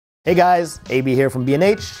Hey guys, AB here from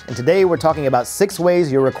B&H, and today we're talking about 6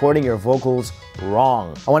 ways you're recording your vocals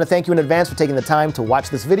wrong. I want to thank you in advance for taking the time to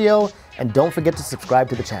watch this video, and don't forget to subscribe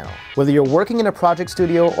to the channel. Whether you're working in a project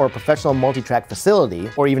studio or a professional multi-track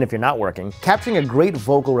facility, or even if you're not working, capturing a great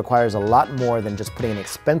vocal requires a lot more than just putting an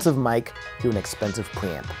expensive mic through an expensive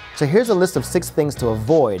preamp. So here's a list of 6 things to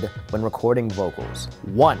avoid when recording vocals.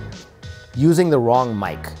 1. Using the wrong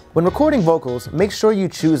mic. When recording vocals, make sure you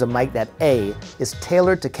choose a mic that A, is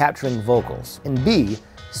tailored to capturing vocals, and B,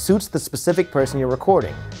 suits the specific person you're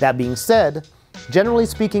recording. That being said, generally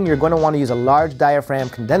speaking, you're going to want to use a large diaphragm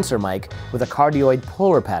condenser mic with a cardioid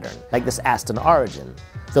puller pattern, like this Aston Origin,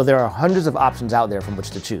 though there are hundreds of options out there from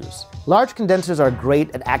which to choose. Large condensers are great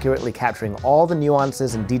at accurately capturing all the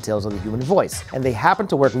nuances and details of the human voice, and they happen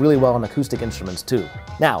to work really well on acoustic instruments too.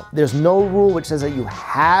 Now, there's no rule which says that you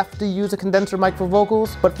have to use a condenser mic for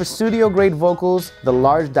vocals, but for studio-grade vocals, the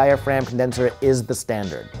large diaphragm condenser is the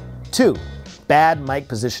standard. 2. Bad mic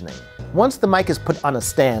positioning. Once the mic is put on a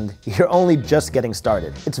stand, you're only just getting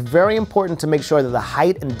started. It's very important to make sure that the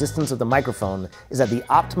height and distance of the microphone is at the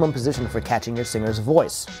optimum position for catching your singer's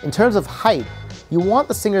voice. In terms of height, you want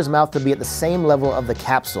the singer's mouth to be at the same level of the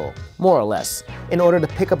capsule, more or less, in order to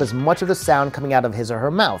pick up as much of the sound coming out of his or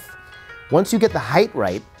her mouth. Once you get the height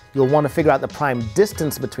right, you'll want to figure out the prime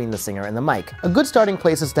distance between the singer and the mic. A good starting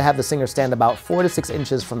place is to have the singer stand about 4 to 6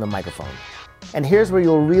 inches from the microphone. And here's where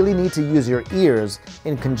you'll really need to use your ears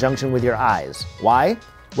in conjunction with your eyes. Why?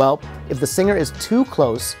 Well, if the singer is too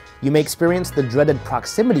close, you may experience the dreaded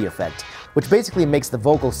proximity effect, which basically makes the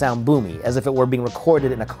vocal sound boomy, as if it were being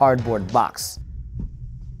recorded in a cardboard box.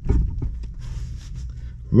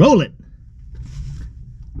 Roll it.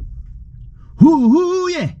 Whoo,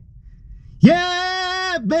 yeah.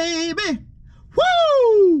 Yeah, baby.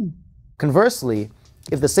 Woo! Conversely,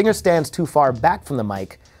 if the singer stands too far back from the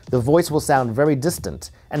mic, the voice will sound very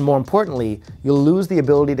distant, and more importantly, you'll lose the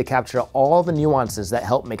ability to capture all the nuances that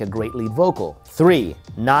help make a great lead vocal. 3.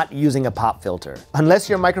 Not using a pop filter. Unless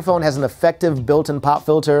your microphone has an effective built-in pop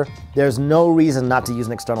filter, there's no reason not to use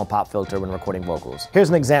an external pop filter when recording vocals. Here's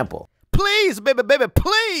an example. Please, baby, baby,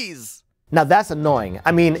 please! Now that's annoying.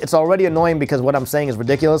 I mean, it's already annoying because what I'm saying is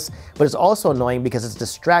ridiculous, but it's also annoying because it's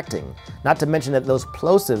distracting. Not to mention that those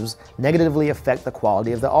plosives negatively affect the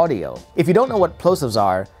quality of the audio. If you don't know what plosives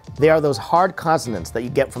are, they are those hard consonants that you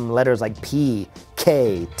get from letters like P,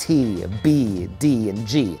 K, T, B, D, and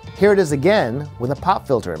G. Here it is again with a pop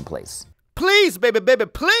filter in place. Please, baby, baby,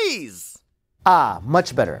 please! Ah,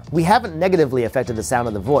 much better. We haven't negatively affected the sound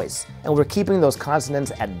of the voice, and we're keeping those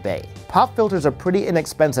consonants at bay. Pop filters are pretty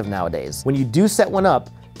inexpensive nowadays. When you do set one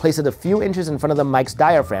up, place it a few inches in front of the mic's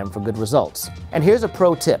diaphragm for good results. And here's a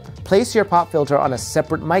pro tip. Place your pop filter on a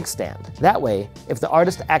separate mic stand. That way, if the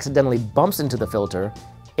artist accidentally bumps into the filter,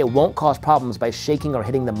 it won't cause problems by shaking or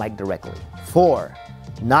hitting the mic directly. 4.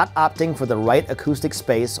 Not opting for the right acoustic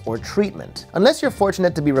space or treatment. Unless you're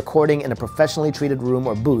fortunate to be recording in a professionally treated room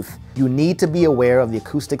or booth, you need to be aware of the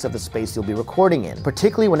acoustics of the space you'll be recording in,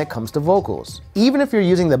 particularly when it comes to vocals. Even if you're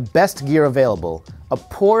using the best gear available, a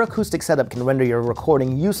poor acoustic setup can render your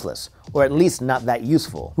recording useless, or at least not that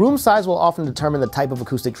useful. Room size will often determine the type of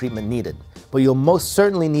acoustic treatment needed, but you'll most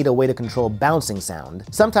certainly need a way to control bouncing sound,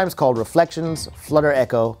 sometimes called reflections, flutter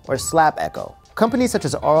echo, or slap echo. Companies such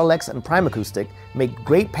as Auralex and Prime Acoustic make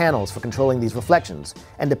great panels for controlling these reflections,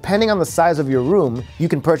 and depending on the size of your room, you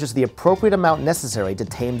can purchase the appropriate amount necessary to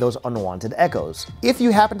tame those unwanted echoes. If you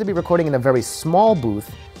happen to be recording in a very small booth,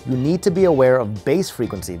 you need to be aware of bass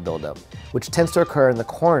frequency buildup, which tends to occur in the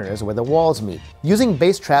corners where the walls meet. Using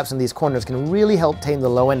bass traps in these corners can really help tame the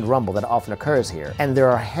low-end rumble that often occurs here, and there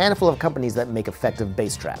are a handful of companies that make effective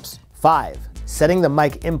bass traps. 5. Setting the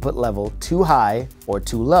mic input level too high or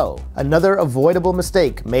too low. Another avoidable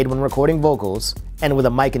mistake made when recording vocals, and with a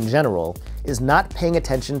mic in general, is not paying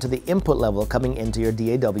attention to the input level coming into your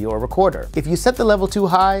DAW or recorder. If you set the level too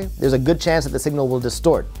high, there's a good chance that the signal will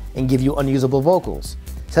distort and give you unusable vocals.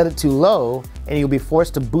 Set it too low, and you'll be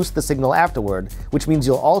forced to boost the signal afterward, which means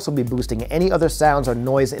you'll also be boosting any other sounds or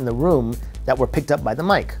noise in the room that were picked up by the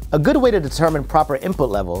mic. A good way to determine proper input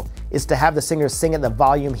level is to have the singer sing at the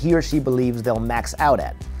volume he or she believes they'll max out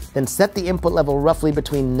at. Then set the input level roughly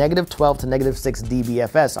between -12 to -6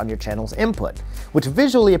 dBFS on your channel's input, which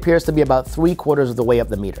visually appears to be about 3/4 of the way up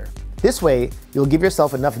the meter. This way, you'll give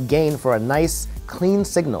yourself enough gain for a nice, clean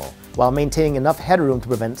signal, while maintaining enough headroom to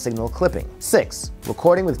prevent signal clipping. 6.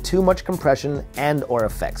 Recording with too much compression and/or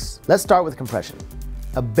effects. Let's start with compression.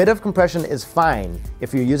 A bit of compression is fine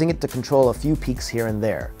if you're using it to control a few peaks here and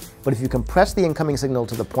there, but if you compress the incoming signal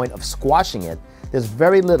to the point of squashing it, there's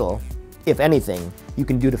very little, if anything, you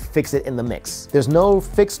can do to fix it in the mix. There's no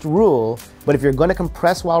fixed rule, but if you're going to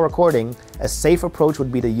compress while recording, a safe approach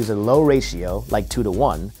would be to use a low ratio, like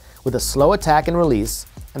 2:1, with a slow attack and release,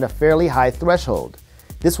 and a fairly high threshold.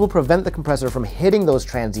 This will prevent the compressor from hitting those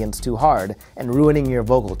transients too hard and ruining your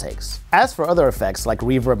vocal takes. As for other effects like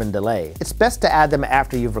reverb and delay, it's best to add them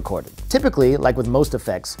after you've recorded. Typically, like with most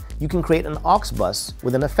effects, you can create an aux bus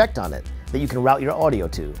with an effect on it that you can route your audio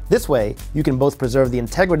to. This way, you can both preserve the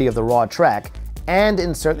integrity of the raw track and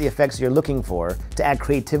insert the effects you're looking for to add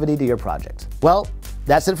creativity to your project. Well,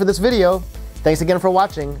 that's it for this video. Thanks again for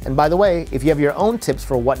watching, and by the way, if you have your own tips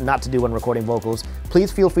for what not to do when recording vocals,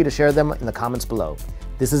 please feel free to share them in the comments below.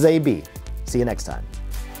 This is AB. See you next time.